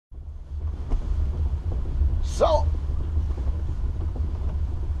So,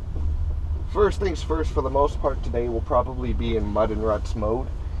 first things first, for the most part today, we'll probably be in mud and ruts mode.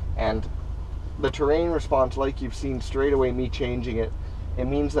 And the terrain response, like you've seen straight away me changing it, it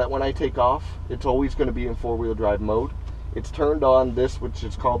means that when I take off, it's always going to be in four-wheel drive mode. It's turned on this, which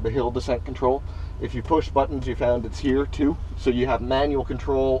is called the hill descent control. If you push buttons, you found it's here too. So you have manual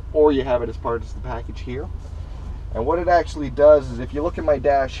control, or you have it as part of the package here. And what it actually does is, if you look at my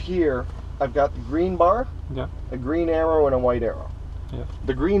dash here, I've got the green bar, a green arrow, and a white arrow.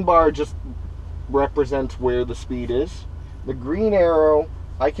 The green bar just represents where the speed is. The green arrow,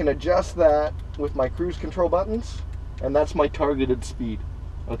 I can adjust that with my cruise control buttons, and that's my targeted speed,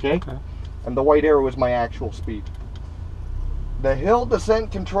 okay? And the white arrow is my actual speed. The hill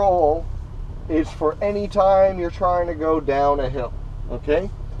descent control is for any time you're trying to go down a hill,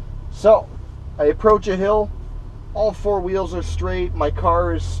 okay? So, I approach a hill, all four wheels are straight, my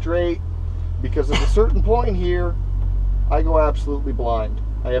car is straight, because at a certain point here, I go absolutely blind.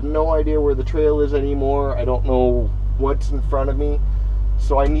 I have no idea where the trail is anymore, I don't know what's in front of me,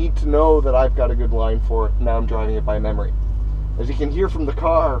 so I need to know that I've got a good line for it. Now I'm driving it by memory. As you can hear from the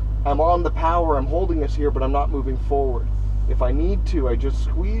car, I'm on the power, I'm holding this here, but I'm not moving forward. If I need to, I just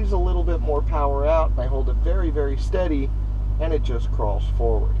squeeze a little bit more power out, and I hold it very, very steady, and it just crawls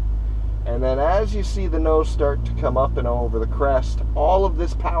forward. And then as you see the nose start to come up and over the crest, all of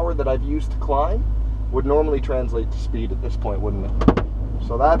this power that I've used to climb would normally translate to speed at this point, wouldn't it?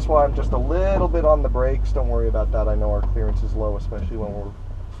 So that's why I'm just a little bit on the brakes. Don't worry about that. I know our clearance is low, especially when we're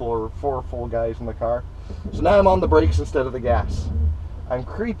four full guys in the car. So now I'm on the brakes instead of the gas. I'm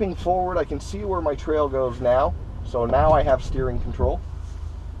creeping forward. I can see where my trail goes now. So now I have steering control.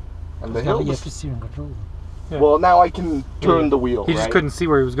 And the hill. You have steering control. Well, now I can turn the wheel. He just couldn't see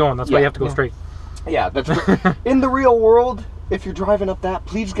where he was going. That's why you have to go straight. Yeah, that's right. In the real world, if you're driving up that,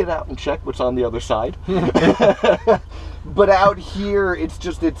 please get out and check what's on the other side. But out here, it's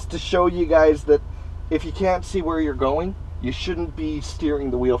to show you guys that if you can't see where you're going, you shouldn't be steering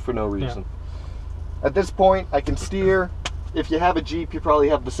the wheel for no reason. At this point, I can steer. If you have a Jeep, you probably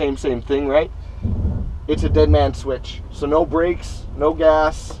have the same thing, right? It's a dead man switch. So no brakes, no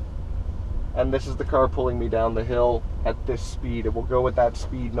gas. And this is the car pulling me down the hill at this speed. It will go at that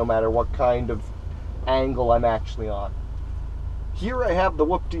speed no matter what kind of angle I'm actually on. Here I have the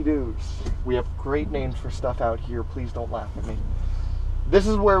whoop-de-doos. We have great names for stuff out here. Please don't laugh at me. This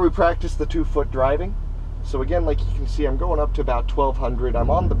is where we practice the 2-foot driving. So again, like you can see, I'm going up to about 1200. I'm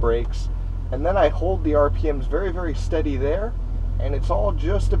on the brakes. And then I hold the RPMs very, very steady there. And it's all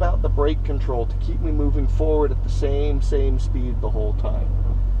just about the brake control to keep me moving forward at the same speed the whole time.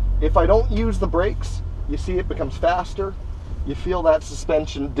 If I don't use the brakes, you see it becomes faster. You feel that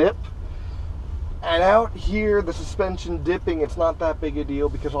suspension dip. And out here, the suspension dipping, it's not that big a deal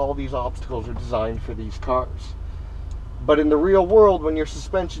because all these obstacles are designed for these cars. But in the real world, when your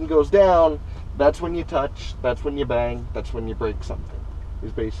suspension goes down, that's when you touch, that's when you bang, that's when you break something,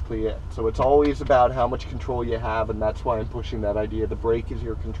 is basically it. So it's always about how much control you have, and that's why I'm pushing that idea. The brake is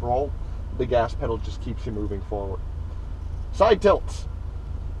your control. The gas pedal just keeps you moving forward. Side tilts.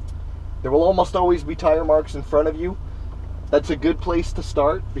 There will almost always be tire marks in front of you. That's a good place to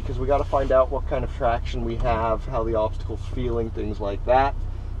start because we got to find out what kind of traction we have, how the obstacle's feeling, things like that.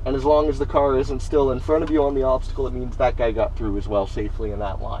 And as long as the car isn't still in front of you on the obstacle, it means that guy got through as well safely in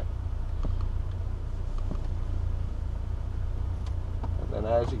that line. And then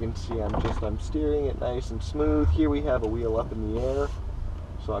as you can see, I'm steering it nice and smooth. Here we have a wheel up in the air.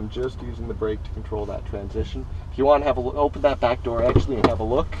 So I'm just using the brake to control that transition. If you want to have a look, open that back door actually and have a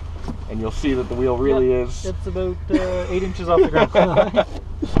look, and you'll see that the wheel really is... It's about 8 inches off the ground.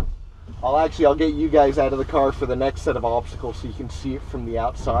 I'll get you guys out of the car for the next set of obstacles so you can see it from the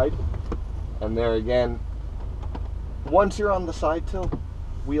outside. And there again, once you're on the side tilt,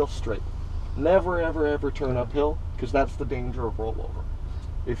 wheel straight. Never ever turn uphill, because that's the danger of rollover.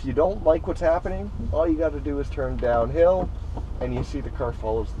 If you don't like what's happening, all you got to do is turn downhill, and you see the car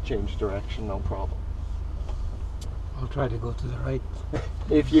follows the change direction, no problem. I'll try to go to the right.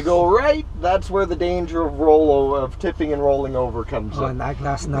 If you go right, that's where the danger of rollover, of tipping and rolling over comes in. And that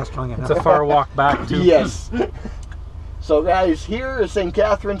glass is not strong enough. It's a far walk back too. Yes. So guys, here is St.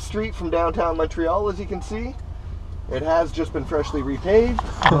 Catherine Street from downtown Montreal, as you can see. It has just been freshly repaved.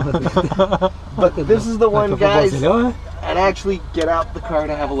 But this is the one, guys, and actually get out the car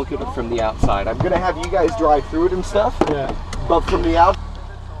to have a look at it from the outside. I'm going to have you guys drive through it and stuff, but from the outside.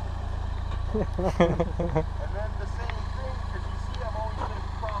 And then the same thing, because you see I'm always in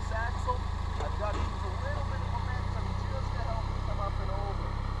cross axle. I've got to use a little bit of momentum just to help me come up and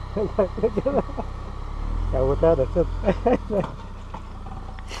over. Yeah, with that, that's it.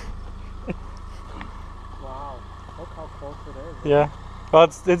 Wow. closer there. Yeah. Well,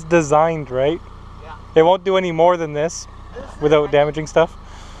 it's designed, right? Yeah. It won't do any more than this without damaging stuff.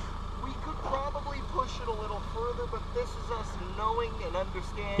 We could probably push it a little further, but this is us knowing and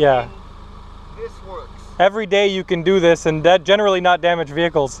understanding this works. Every day you can do this and that generally not damage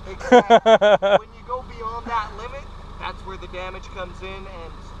vehicles. Exactly. When you go beyond that limit, that's where the damage comes in,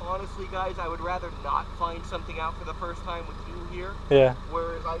 and honestly guys, I would rather not find something out for the first time with you here. Yeah.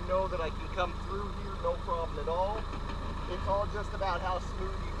 Whereas I know that I can come through here, no problem at all. It's all just about how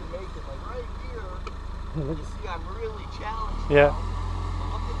smooth you can make it. Like right here, you see I'm really challenged. Yeah. Now.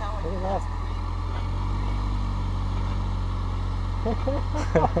 Look at how I can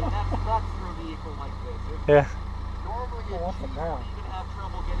that's nuts for a vehicle like this. Yeah. Normally you can have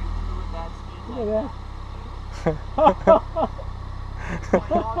trouble getting through at that speed like Yeah. that. My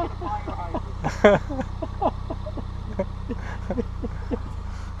dog in a fire hydrant.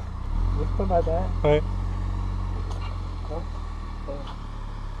 C'est pas mal, hein? Ouais.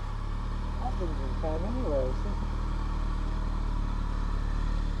 Happens in town anywhere, see?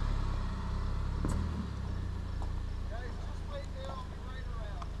 Guys, just wait there, I'll be right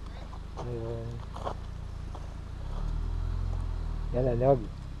around, okay? Il y a la log.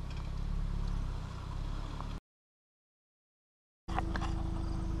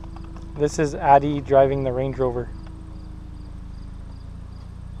 This is Addy driving the Range Rover.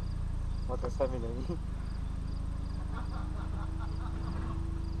 What does that mean?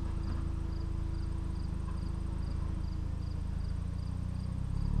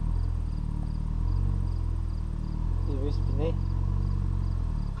 Il veut spinner.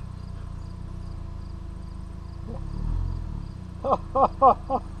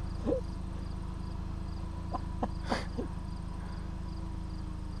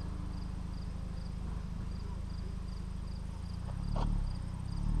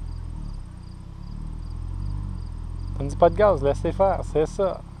 Donne pas de gaz, laissez faire, c'est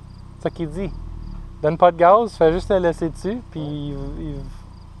ça. C'est ça qu'il dit. Donne pas de gaz, fais juste le laisser dessus, puis il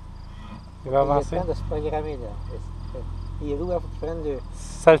va avancer. Il est en train de se programmer là. Il roule, il faut qu'il prenne le.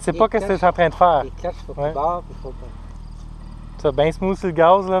 Ça ne sait pas qu'est-ce que c'est en train de faire. Les clutches, il faut qu'il Ouais. barre, puis il faut que. Ça, bien smooth sur le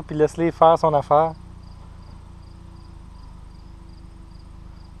gaz, là, puis laisse-les faire son affaire.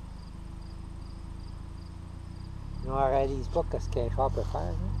 On ne réalise pas ce qu'un char peut faire.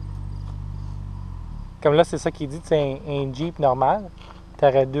 Hein? Comme là, c'est ça qu'il dit, c'est un Jeep normal. Tu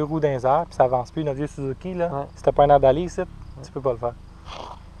aurais deux roues dans les airs, puis ça avance plus. Notre vieux Suzuki, là, Ouais. si t'as pas un air d'aller ici, tu peux pas le faire.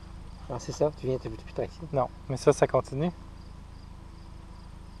 Ah, c'est ça, tu viens de plus traction. Non, mais ça continue.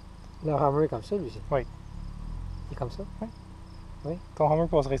 Le Hammer est comme ça, lui aussi. Oui. Il est comme ça? Oui. Ton Hummer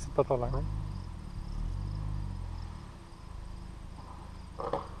passerait ici, pas de problème. Ouais.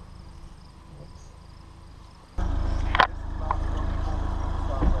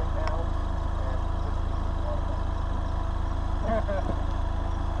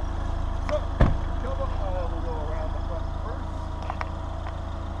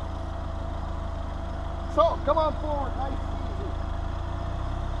 So, come on forward, nice and easy.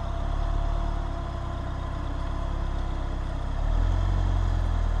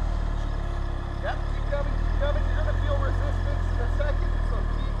 Yep, keep coming, keep coming. You're going to feel resistance in a second, so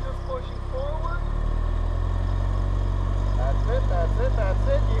keep just pushing forward. That's it, that's it, that's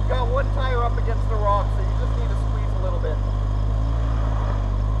it. You've got one tire up against the rock, so you just need to squeeze a little bit.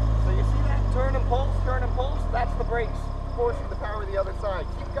 So you see that turn and pulse, that's the brakes, forcing the power to the other side.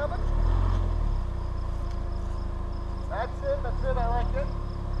 Keep coming. That's it, I like it.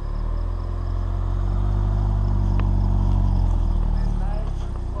 And nice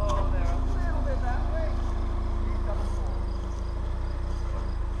and slow there, a little bit that way. Keep coming forward.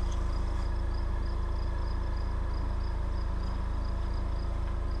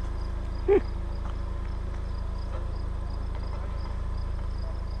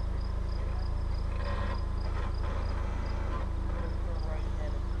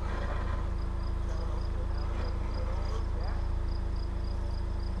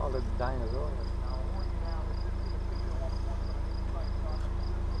 Oh, the dinosaur.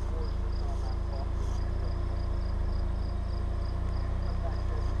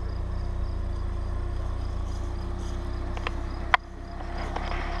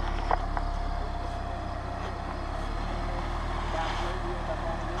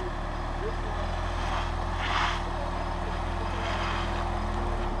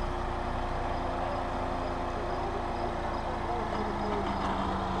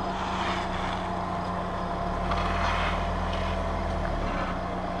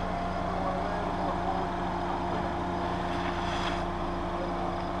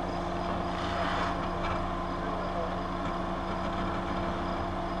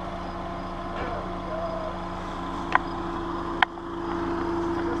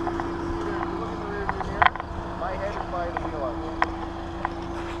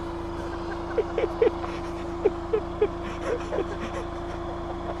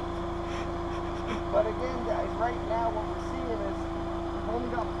 But again, guys, right now what we're seeing is we've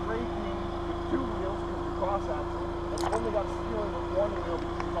only got braking with 2 wheels because of the cross axle, and we've only got steering with 1 wheel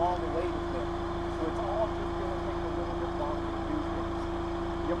because all the weight is there. So it's all just going to take a little bit longer to do things.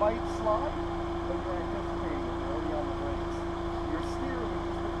 You might slide, but you're anticipating it. You're already on the brakes. Your steering is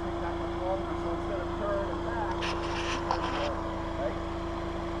just going to take that much longer, so instead of turning back, you turn forward, right?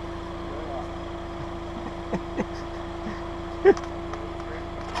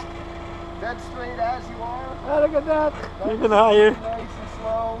 Dead straight as you are. Oh, look at that. Nice, Even higher. nice and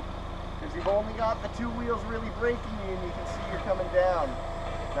slow, because you've only got the 2 wheels really braking you, and you can see you're coming down.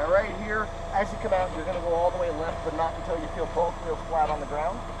 Now right here, as you come out, you're going to go all the way left, but not until you feel both wheels flat on the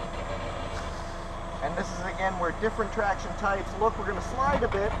ground. And this is again where different traction types. Look, we're going to slide a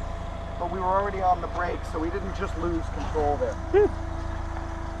bit, but we were already on the brakes, so we didn't just lose control there.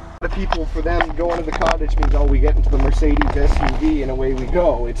 The people, for them, going to the cottage means, oh, we get into the Mercedes SUV and away we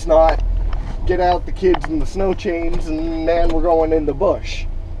go. It's not get out the kids in the snow chains and man, we're going in the bush.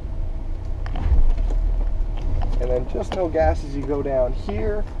 And then just no gas as you go down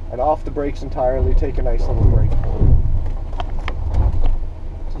here and off the brakes entirely. Take a nice little break.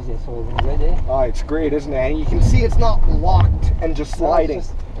 Is this holding good, eh? Oh, it's great, isn't it? And you can see it's not locked and just sliding.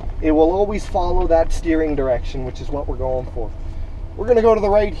 It will always follow that steering direction, which is what we're going for. We're going to go to the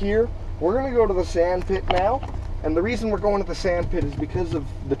right here. We're going to go to the sand pit now. And the reason we're going to the sand pit is because of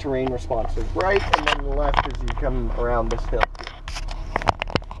the terrain response. There's right and then left as you come around this hill.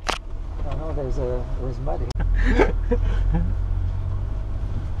 Oh no, there's muddy.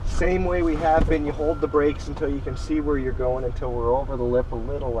 Same way we have been, you hold the brakes until you can see where you're going until we're over the lip. A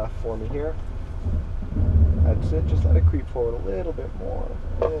little left for me here. That's it, just let it creep forward a little bit more,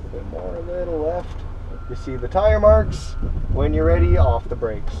 a little bit more, a little left. You see the tire marks. When you're ready, off the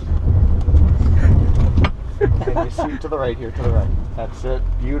brakes. And you see to the right here, to the right. That's it,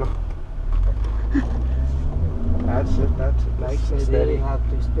 beautiful. That's it, nice and steady. Not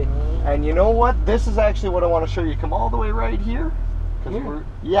too spinny. And you know what? This is actually what I want to show you. Come all the way right here.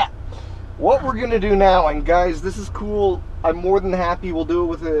 Yeah. What we're gonna do now, and guys, this is cool. I'm more than happy. We'll do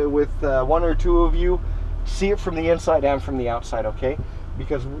it with 1 or 2 of you. See it from the inside and from the outside, okay?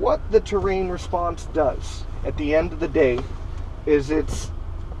 Because what the terrain response does at the end of the day is it's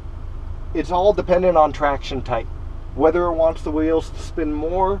all dependent on traction type, whether it wants the wheels to spin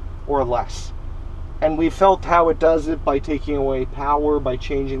more or less. And we felt how it does it by taking away power, by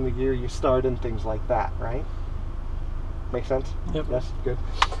changing the gear you start and things like that, right? Make sense? Yep. Yes, good.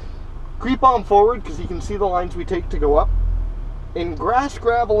 Creep on forward because you can see the lines we take to go up. In grass,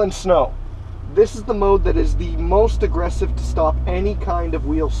 gravel, and snow, this is the mode that is the most aggressive to stop any kind of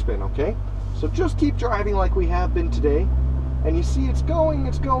wheel spin, okay? So just keep driving like we have been today. And you see it's going,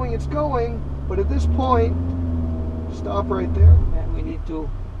 it's going, it's going. But at this point, stop right there. And we need to...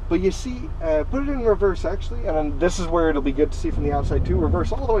 But you see, put it in reverse actually. And then this is where it'll be good to see from the outside too.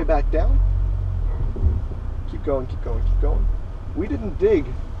 Reverse all the way back down. Keep going, keep going, keep going. We didn't dig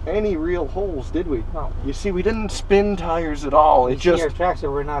any real holes, did we? No. You see, we didn't spin tires at all. It just... our tracks, so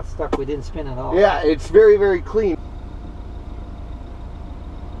we're not stuck. We didn't spin at all. Yeah, it's very, very clean.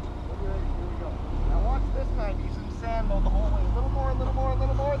 Now watch this 90s in sand mode the whole way. A little more, a little more, a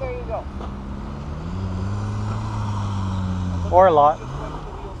little more. There you go. Or a lot. Just let the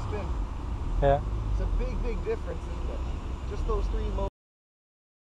wheel spin. Yeah. It's a big, big difference, isn't it? Just those 3 modes.